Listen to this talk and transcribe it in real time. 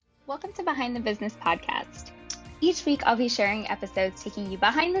Welcome to Behind the Business podcast. Each week, I'll be sharing episodes taking you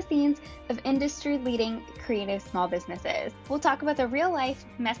behind the scenes of industry-leading creative small businesses. We'll talk about the real-life,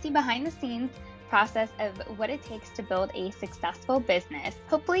 messy behind-the-scenes process of what it takes to build a successful business.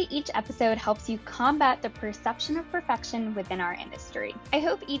 Hopefully, each episode helps you combat the perception of perfection within our industry. I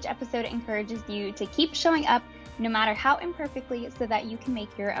hope each episode encourages you to keep showing up no matter how imperfectly, so that you can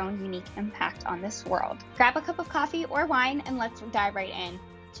make your own unique impact on this world. Grab a cup of coffee or wine and let's dive right in.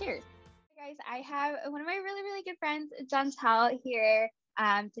 Cheers. Hey guys, I have one of my really good friends, Jontell, here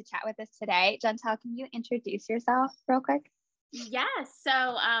to chat with us today. Jontell, can you introduce yourself real quick? Yes. So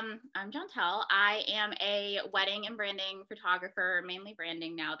I'm Jontell. I am a wedding and branding photographer, mainly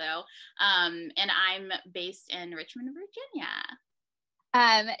branding now though. And I'm based in Richmond, Virginia.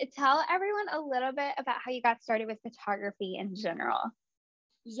 Tell everyone a little bit about how you got started with photography in general.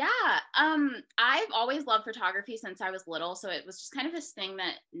 Yeah. I've always loved photography since I was little. So it was just kind of this thing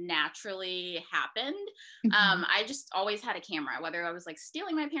that naturally happened. I just always had a camera, whether I was like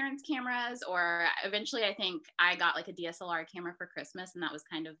stealing my parents' cameras, or eventually I think I got like a DSLR camera for Christmas. And that was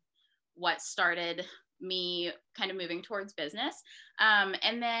kind of what started me kind of moving towards business.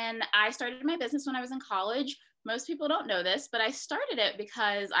 And then I started my business when I was in college. Most people don't know this, but I started it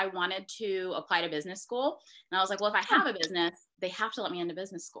because I wanted to apply to business school. And I was like, well, if I have a business, they have to let me into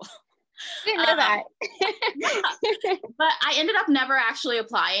business school. Didn't know that. Yeah. But I ended up never actually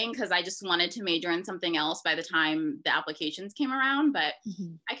applying because I just wanted to major in something else by the time the applications came around. But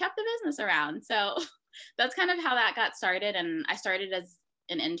I kept the business around. So that's kind of how that got started. And I started as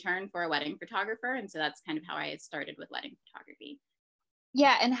an intern for a wedding photographer. And so that's kind of how I started with wedding photography.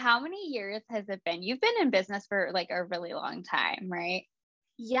 Yeah. And how many years has it been? You've been in business for like a really long time, right?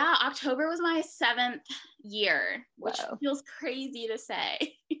 Yeah. October was my 7th year, which Whoa. feels crazy to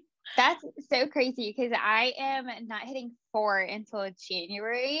say. That's so crazy because I am not hitting 4 until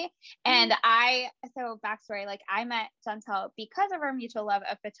January. And so backstory, like I met Jontell because of our mutual love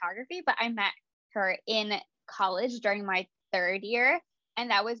of photography, but I met her in college during my 3rd year. And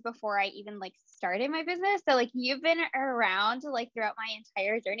that was before I even like started my business. So like you've been around like throughout my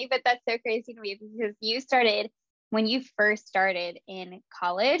entire journey, but that's so crazy to me because you started when you first started in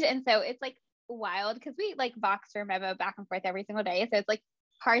college. And so it's like wild because we like boxed or memo back and forth every single day. So it's like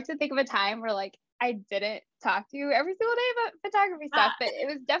hard to think of a time where like I didn't talk to you every single day about photography stuff, but it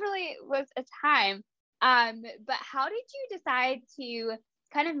was definitely was a time. But how did you decide to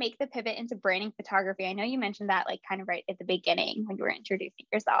kind of make the pivot into branding photography? I know you mentioned that like kind of right at the beginning when you were introducing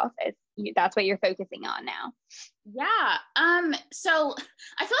yourself, that's what you're focusing on now. Yeah. So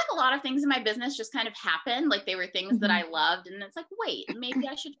I feel like a lot of things in my business just kind of happened. Like they were things that I loved. And it's like, wait, maybe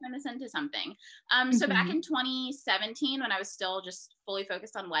I should turn this into something. So back in 2017, when I was still just fully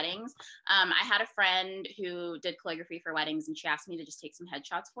focused on weddings, I had a friend who did calligraphy for weddings and she asked me to just take some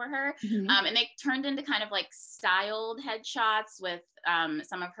headshots for her. And they turned into kind of like styled headshots with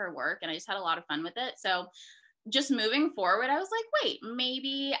some of her work. And I just had a lot of fun with it. So just moving forward, I was like, wait,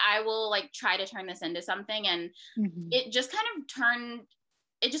 maybe I will like try to turn this into something. And it just kind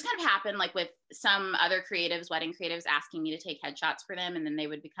of happened like with some other creatives, wedding creatives asking me to take headshots for them. And then they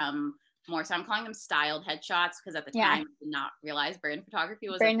would become more. So I'm calling them styled headshots because at the time I did not realize brand photography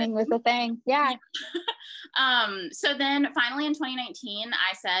was branding was a thing. Yeah. So then finally in 2019,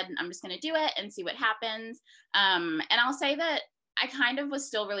 I said, I'm just going to do it and see what happens. And I'll say that I kind of was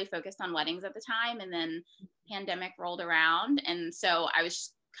still really focused on weddings at the time. And then pandemic rolled around. And so I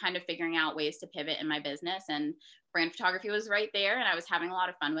was kind of figuring out ways to pivot in my business, and brand photography was right there and I was having a lot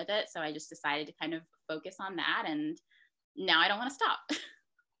of fun with it. So I just decided to kind of focus on that. And now I don't want to stop.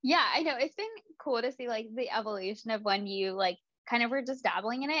 Yeah, I know. It's been cool to see like the evolution of when you like kind of were just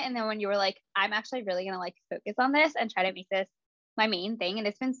dabbling in it. And then when you were like, I'm actually really going to like focus on this and try to make this my main thing. And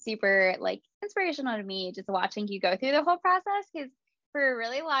it's been super like inspirational to me just watching you go through the whole process, because for a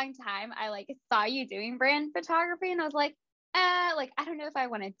really long time, I like saw you doing brand photography and I was like, I don't know if I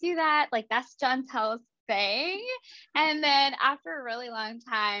want to do that. Like that's Jontell's thing. And then after a really long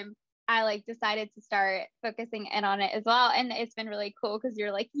time, I like decided to start focusing in on it as well. And it's been really cool because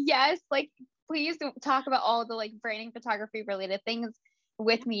you're like, yes, like please talk about all the like branding photography related things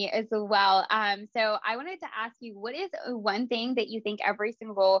with me as well. So I wanted to ask you, what is one thing that you think every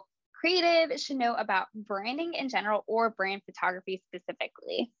single creative should know about branding in general or brand photography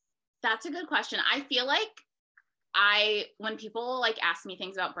specifically? That's a good question. I feel like when people like ask me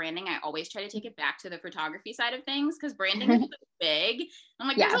things about branding, I always try to take it back to the photography side of things because branding is so big. I'm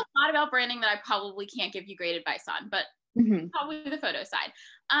like, there's a lot about branding that I probably can't give you great advice on, but probably the photo side.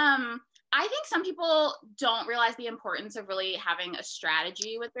 I think some people don't realize the importance of really having a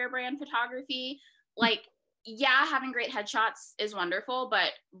strategy with their brand photography. Like yeah, having great headshots is wonderful,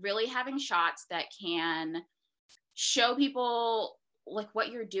 but really having shots that can show people like what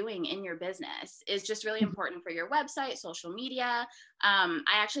you're doing in your business is just really important for your website, social media. I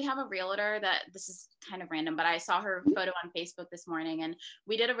actually have a realtor that, this is kind of random, but I saw her photo on Facebook this morning, and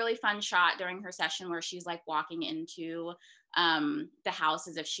we did a really fun shot during her session where she's like walking into the house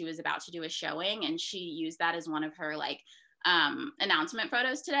as if she was about to do a showing. And she used that as one of her like announcement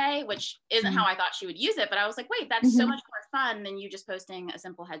photos today, which isn't how I thought she would use it, but I was like, wait, that's so much more fun than you just posting a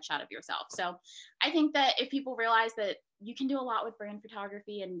simple headshot of yourself. So I think that if people realize that you can do a lot with brand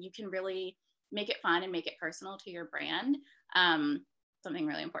photography and you can really make it fun and make it personal to your brand, something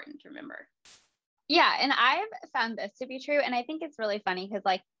really important to remember. Yeah. And I've found this to be true. And I think it's really funny because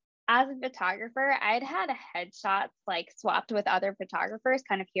like as a photographer, I'd had headshots like swapped with other photographers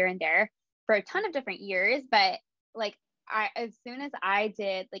kind of here and there for a ton of different years. But like as soon as I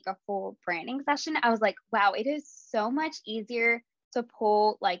did like a full branding session, I was like, wow, it is so much easier to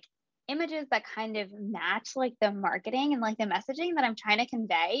pull like images that kind of match like the marketing and like the messaging that I'm trying to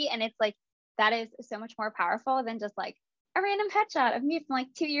convey. And it's like, that is so much more powerful than just like a random headshot of me from like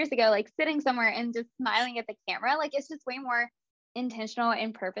 2 years ago, like sitting somewhere and just smiling at the camera. Like it's just way more intentional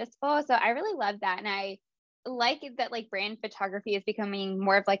and purposeful. So I really love that. And I like it that like brand photography is becoming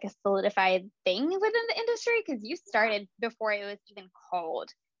more of like a solidified thing within the industry, because you started before it was even called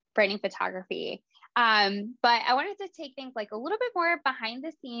branding photography. But I wanted to take things like a little bit more behind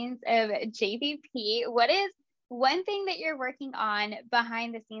the scenes of JVP. What is one thing that you're working on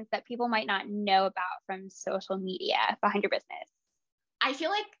behind the scenes that people might not know about from social media behind your business? I feel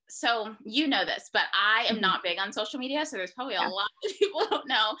like, so you know this, but I am not big on social media. So there's probably a lot of people don't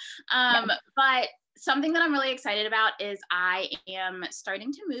know. But something that I'm really excited about is I am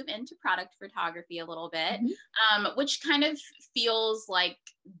starting to move into product photography a little bit, which kind of feels like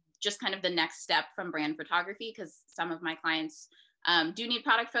just kind of the next step from brand photography, because some of my clients do need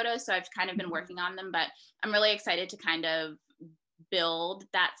product photos. So I've kind of been working on them, but I'm really excited to kind of build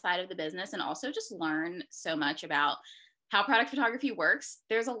that side of the business and also just learn so much about how product photography works.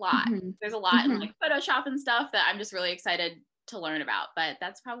 There's a lot in like Photoshop and stuff that I'm just really excited to learn about, but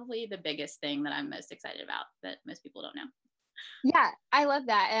that's probably the biggest thing that I'm most excited about that most people don't know. Yeah, I love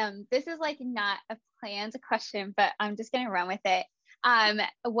that. This is like not a planned question, but I'm just going to run with it.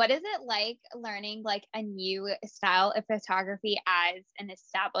 What is it like learning like a new style of photography as an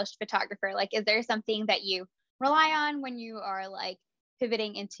established photographer? Like, is there something that you rely on when you are like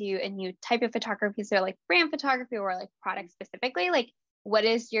pivoting into a new type of photography? So like brand photography or like product specifically, like what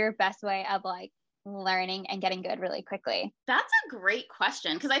is your best way of like learning and getting good really quickly? That's a great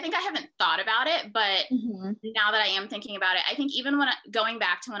question, because I think I haven't thought about it, but now that I am thinking about it, I think even when going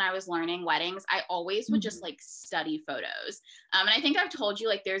back to when I was learning weddings, I always would just like study photos. And I think I've told you,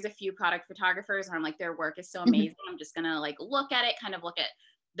 like, there's a few product photographers where I'm like, their work is so amazing. I'm just going to like look at it, kind of look at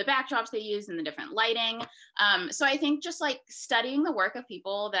the backdrops they use and the different lighting. So I think just like studying the work of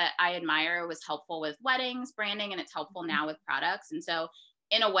people that I admire was helpful with weddings, branding, and it's helpful now with products. And so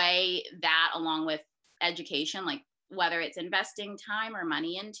in a way, that along with education, like whether it's investing time or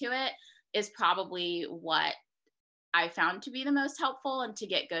money into it, is probably what I found to be the most helpful and to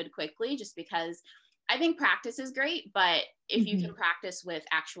get good quickly, just because I think practice is great, but if you can practice with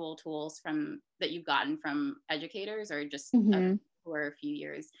actual tools from that you've gotten from educators or just who are a few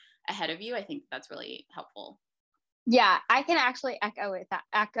years ahead of you, I think that's really helpful. Yeah, I can actually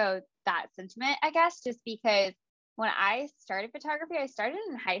echo that sentiment, I guess, just because when I started photography, I started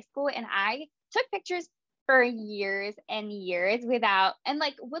in high school and I took pictures for years and years without, and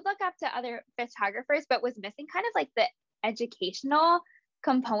like would look up to other photographers, but was missing kind of like the educational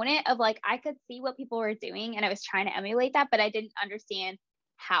component of like, I could see what people were doing and I was trying to emulate that, but I didn't understand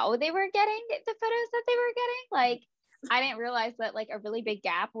how they were getting the photos that they were getting. Like, I didn't realize that like a really big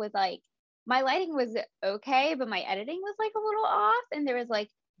gap was like, my lighting was okay, but my editing was like a little off. And there was like,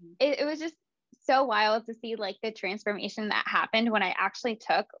 it was just so wild to see like the transformation that happened when I actually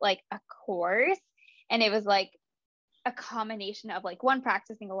took like a course. And it was like a combination of like one,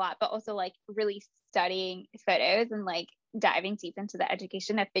 practicing a lot, but also like really studying photos and like diving deep into the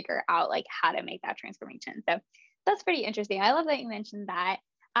education to figure out like how to make that transformation. So that's pretty interesting. I love that you mentioned that.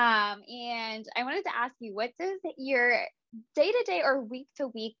 And I wanted to ask you, what does your day-to-day or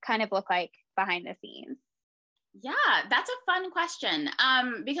week-to-week kind of look like behind the scenes? Yeah, that's a fun question.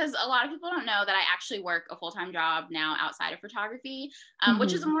 Because a lot of people don't know that I actually work a full-time job now outside of photography,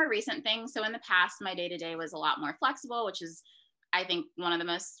 which is a more recent thing. So in the past, my day-to-day was a lot more flexible, which is, I think, one of the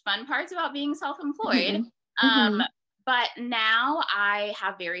most fun parts about being self-employed. But now I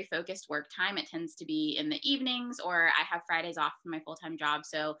have very focused work time. It tends to be in the evenings, or I have Fridays off from my full-time job.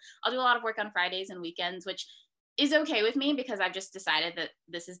 So I'll do a lot of work on Fridays and weekends, which is okay with me because I've just decided that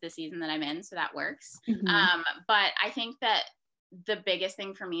this is the season that I'm in. So that works. But I think that the biggest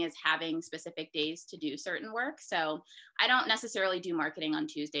thing for me is having specific days to do certain work. So I don't necessarily do marketing on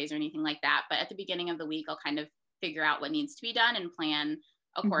Tuesdays or anything like that. But at the beginning of the week, I'll kind of figure out what needs to be done and plan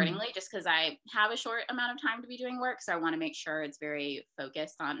accordingly, just because I have a short amount of time to be doing work. So I want to make sure it's very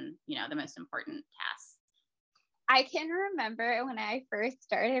focused on, the most important tasks. I can remember when I first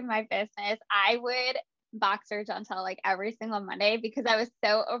started my business, I would box or Jontell like every single Monday because I was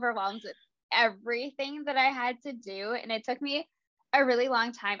so overwhelmed with everything that I had to do. And it took me a really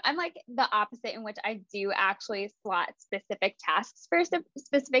long time. I'm like the opposite, in which I do actually slot specific tasks for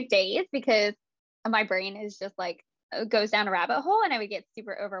specific days because my brain is just like, goes down a rabbit hole, and I would get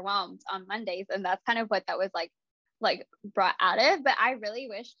super overwhelmed on Mondays. And that's kind of what that was like brought out of. But I really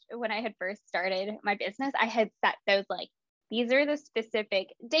wished when I had first started my business, I had set those like, these are the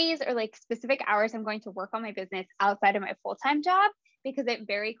specific days or like specific hours I'm going to work on my business outside of my full-time job, because it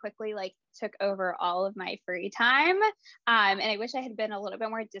very quickly like took over all of my free time. And I wish I had been a little bit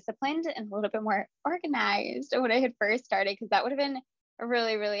more disciplined and a little bit more organized when I had first started, because that would have been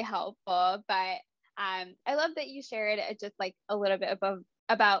really, really helpful. But I love that you shared just like a little bit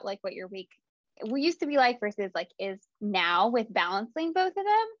about like what your week used to be like versus like is now, with balancing both of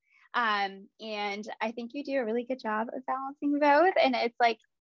them. And I think you do a really good job of balancing both. And it's like,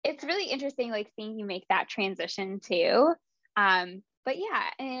 it's really interesting, like seeing you make that transition too. But yeah,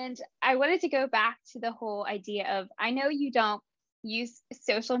 and I wanted to go back to the whole idea of, I know you don't use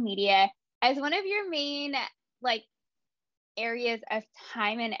social media as one of your main like areas of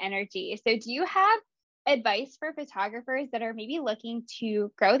time and energy. So do you have advice for photographers that are maybe looking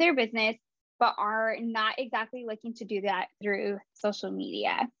to grow their business, but are not exactly looking to do that through social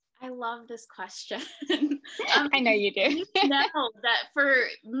media? I love this question. I know you do. You know that for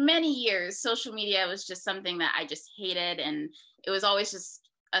many years, social media was just something that I just hated. And it was always just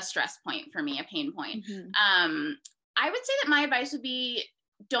a stress point for me, a pain point. I would say that my advice would be,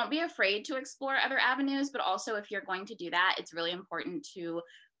 don't be afraid to explore other avenues, but also if you're going to do that, it's really important to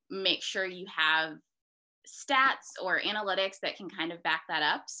make sure you have stats or analytics that can kind of back that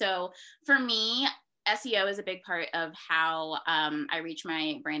up. So for me, SEO is a big part of how I reach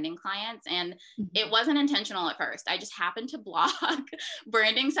my branding clients. And it wasn't intentional at first. I just happened to blog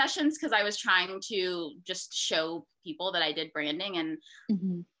branding sessions because I was trying to just show people that I did branding. And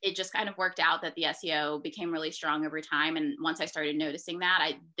it just kind of worked out that the SEO became really strong over time. And once I started noticing that,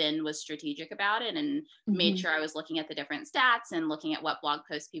 I then was strategic about it and made sure I was looking at the different stats and looking at what blog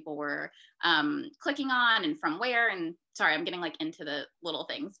posts people were clicking on and from where. And sorry, I'm getting like into the little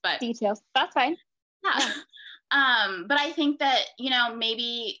things, but details. That's fine. Yeah. But I think that,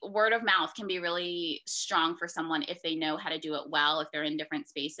 maybe word of mouth can be really strong for someone if they know how to do it well, if they're in different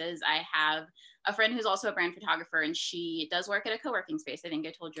spaces. I have a friend who's also a brand photographer, and she does work at a co-working space. I think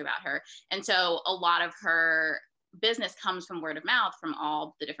I told you about her. And so a lot of her business comes from word of mouth from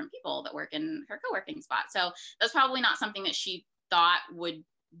all the different people that work in her co-working spot. So that's probably not something that she thought would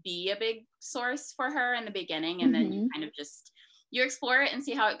be a big source for her in the beginning. And then you kind of just, you explore it and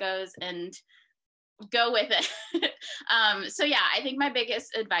see how it goes and go with it. So yeah, I think my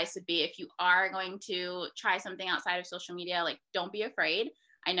biggest advice would be, if you are going to try something outside of social media, like, don't be afraid.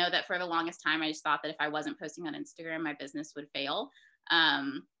 I know that for the longest time, I just thought that if I wasn't posting on Instagram, my business would fail.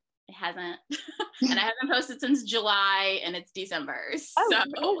 It hasn't, and I haven't posted since July, and it's December. So has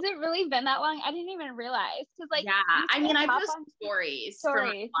it really been that long? I didn't even realize. Cause like, yeah, I mean, I post stories for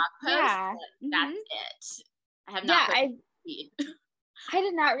my blog post. Yeah. That's it. I have not. I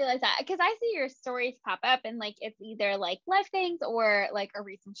did not realize that, because I see your stories pop up and like it's either like life things or like a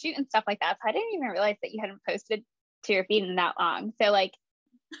recent shoot and stuff like that. So I didn't even realize that you hadn't posted to your feed in that long. So like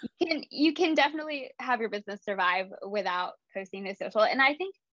you can definitely have your business survive without posting to social. And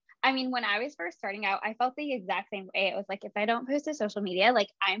I mean, when I was first starting out, I felt the exact same way. It was like, if I don't post to social media, like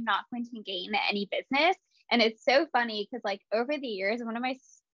I'm not going to gain any business. And it's so funny because like over the years, one of my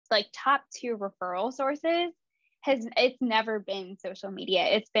like top 2 referral sources it's never been social media.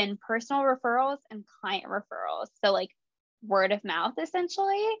 It's been personal referrals and client referrals. So like word of mouth,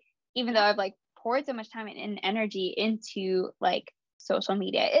 essentially, even though I've like poured so much time and energy into like social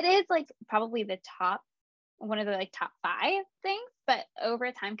media. It is like probably one of the like top 5 things, but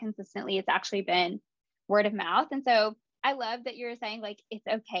over time, consistently, it's actually been word of mouth. And so I love that you're saying like, it's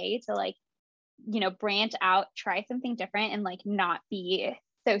okay to like, branch out, try something different, and like not be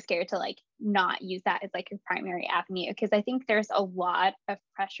so scared to like not use that as like your primary avenue. Because I think there's a lot of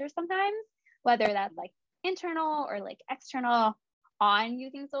pressure sometimes, whether that's like internal or like external on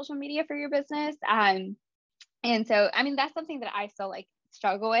using social media for your business. And so, I mean, that's something that I still like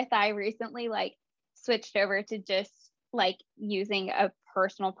struggle with. I recently like switched over to just like using a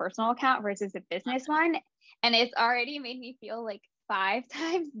personal account versus a business one. And it's already made me feel like 5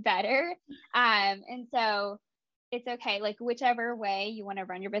 times better. And so it's okay. Like whichever way you want to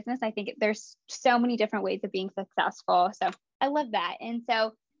run your business, I think there's so many different ways of being successful. So I love that. And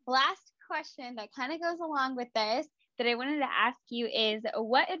so last question that kind of goes along with this that I wanted to ask you is,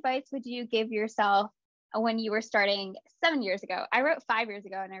 what advice would you give yourself when you were starting 7 years ago? I wrote 5 years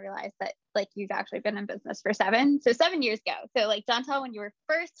ago and I realized that like you've actually been in business for 7. So 7 years ago. So like Jontell, when you were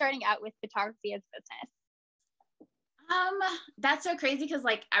first starting out with photography as a business. That's so crazy because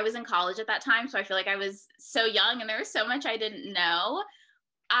like I was in college at that time. So I feel like I was so young and there was so much I didn't know.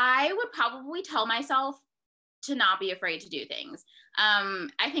 I would probably tell myself to not be afraid to do things.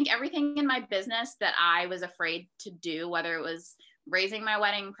 I think everything in my business that I was afraid to do, whether it was raising my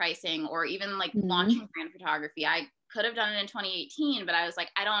wedding pricing or even like launching brand photography, I could have done it in 2018, but I was like,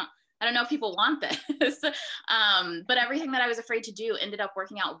 I don't know if people want this. But everything that I was afraid to do ended up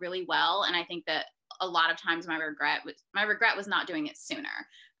working out really well. And I think that a lot of times my regret was not doing it sooner.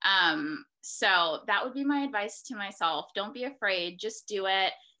 So that would be my advice to myself. Don't be afraid, just do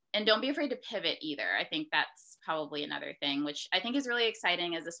it. And don't be afraid to pivot either. I think that's probably another thing, which I think is really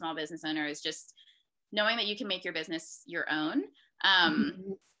exciting as a small business owner, is just knowing that you can make your business your own.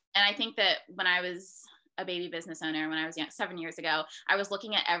 And I think that when I was a baby business owner, when I was young, 7 years ago, I was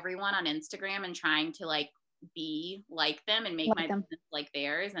looking at everyone on Instagram and trying to like be like them and make my business like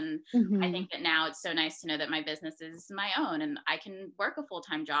theirs. And I think that now it's so nice to know that my business is my own and I can work a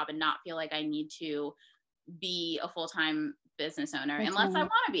full-time job and not feel like I need to be a full-time business owner unless I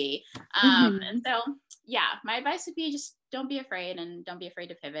want to be. And so yeah, my advice would be just don't be afraid and don't be afraid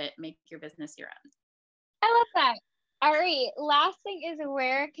to pivot, make your business your own. I love that. All right. Last thing is,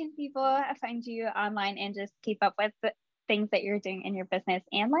 where can people find you online and just keep up with the things that you're doing in your business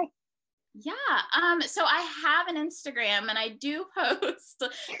and life? Yeah. So I have an Instagram and I do post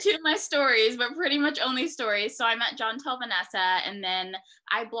to my stories, but pretty much only stories. So I'm at Jontell Vanessa, and then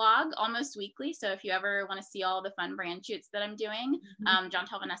I blog almost weekly. So if you ever want to see all the fun brand shoots that I'm doing,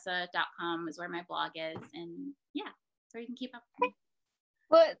 jontellvanessa.com is where my blog is. And yeah, so you can keep up with me.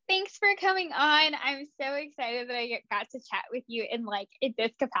 Well, thanks for coming on. I'm so excited that I got to chat with you in like in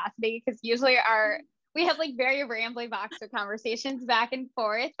this capacity, because usually we have like very rambly Voxer conversations back and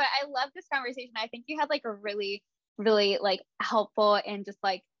forth, but I love this conversation. I think you had like a really, really like helpful and just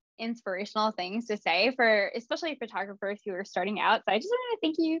like inspirational things to say for especially photographers who are starting out. So I just want to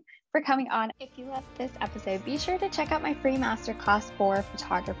thank you for coming on. If you loved this episode, be sure to check out my free masterclass for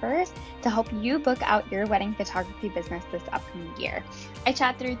photographers to help you book out your wedding photography business this upcoming year. I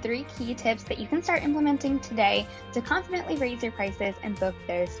chat through 3 key tips that you can start implementing today to confidently raise your prices and book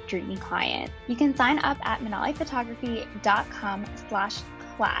those dreamy clients. You can sign up at manaliphotography.com/class,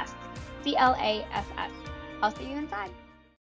 CLASS. I'll see you inside.